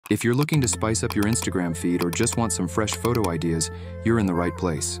If you're looking to spice up your Instagram feed or just want some fresh photo ideas, you're in the right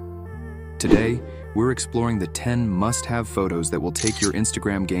place. Today, we're exploring the 10 must-have photos that will take your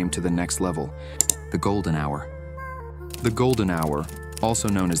Instagram game to the next level, the golden hour. The golden hour, also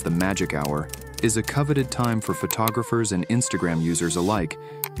known as the magic hour, is a coveted time for photographers and Instagram users alike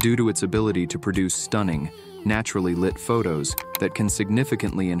due to its ability to produce stunning, naturally lit photos that can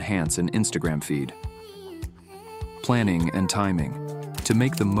significantly enhance an Instagram feed. Planning and timing. To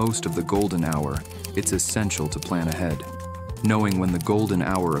make the most of the golden hour, it's essential to plan ahead. Knowing when the golden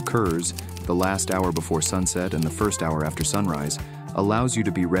hour occurs, the last hour before sunset and the first hour after sunrise, allows you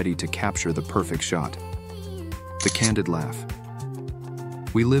to be ready to capture the perfect shot. The candid laugh.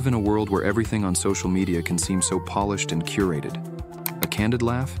 We live in a world where everything on social media can seem so polished and curated. A candid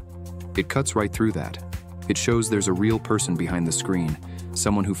laugh? It cuts right through that. It shows there's a real person behind the screen,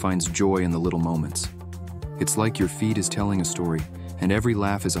 someone who finds joy in the little moments. It's like your feed is telling a story, and every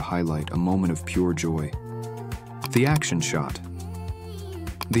laugh is a highlight, a moment of pure joy. The action shot.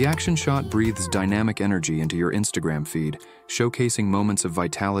 The action shot breathes dynamic energy into your Instagram feed, showcasing moments of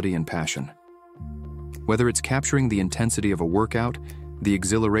vitality and passion. Whether it's capturing the intensity of a workout, the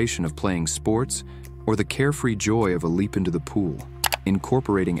exhilaration of playing sports, or the carefree joy of a leap into the pool,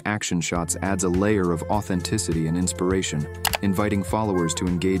 incorporating action shots adds a layer of authenticity and inspiration, inviting followers to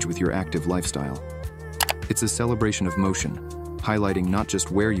engage with your active lifestyle. It's a celebration of motion, highlighting not just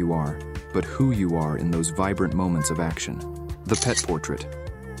where you are, but who you are in those vibrant moments of action. The pet portrait.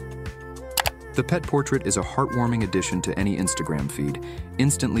 The pet portrait is a heartwarming addition to any Instagram feed,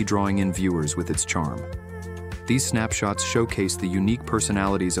 instantly drawing in viewers with its charm. These snapshots showcase the unique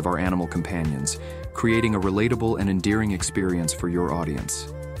personalities of our animal companions, creating a relatable and endearing experience for your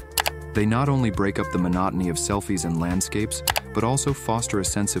audience. They not only break up the monotony of selfies and landscapes, but also foster a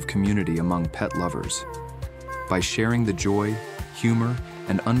sense of community among pet lovers. By sharing the joy, humor,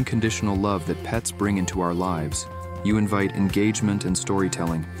 and unconditional love that pets bring into our lives, you invite engagement and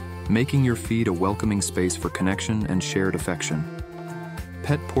storytelling, making your feed a welcoming space for connection and shared affection.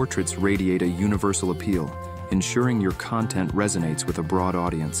 Pet portraits radiate a universal appeal, ensuring your content resonates with a broad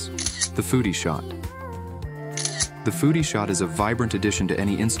audience. The foodie shot. The foodie shot is a vibrant addition to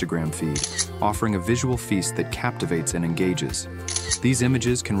any Instagram feed, offering a visual feast that captivates and engages. These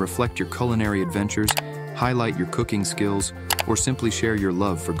images can reflect your culinary adventures, highlight your cooking skills, or simply share your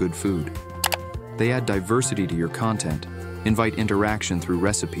love for good food. They add diversity to your content, invite interaction through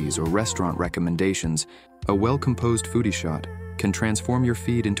recipes or restaurant recommendations. A well-composed foodie shot can transform your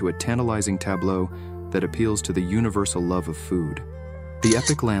feed into a tantalizing tableau that appeals to the universal love of food. The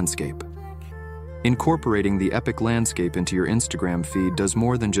epic landscape. Incorporating the epic landscape into your Instagram feed does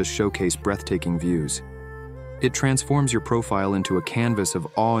more than just showcase breathtaking views. It transforms your profile into a canvas of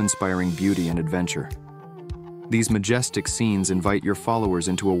awe-inspiring beauty and adventure. These majestic scenes invite your followers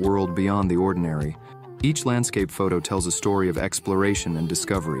into a world beyond the ordinary. Each landscape photo tells a story of exploration and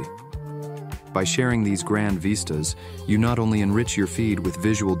discovery. By sharing these grand vistas, you not only enrich your feed with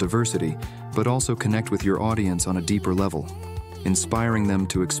visual diversity, but also connect with your audience on a deeper level, inspiring them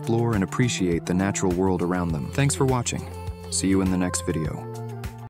to explore and appreciate the natural world around them. Thanks for watching. See you in the next video.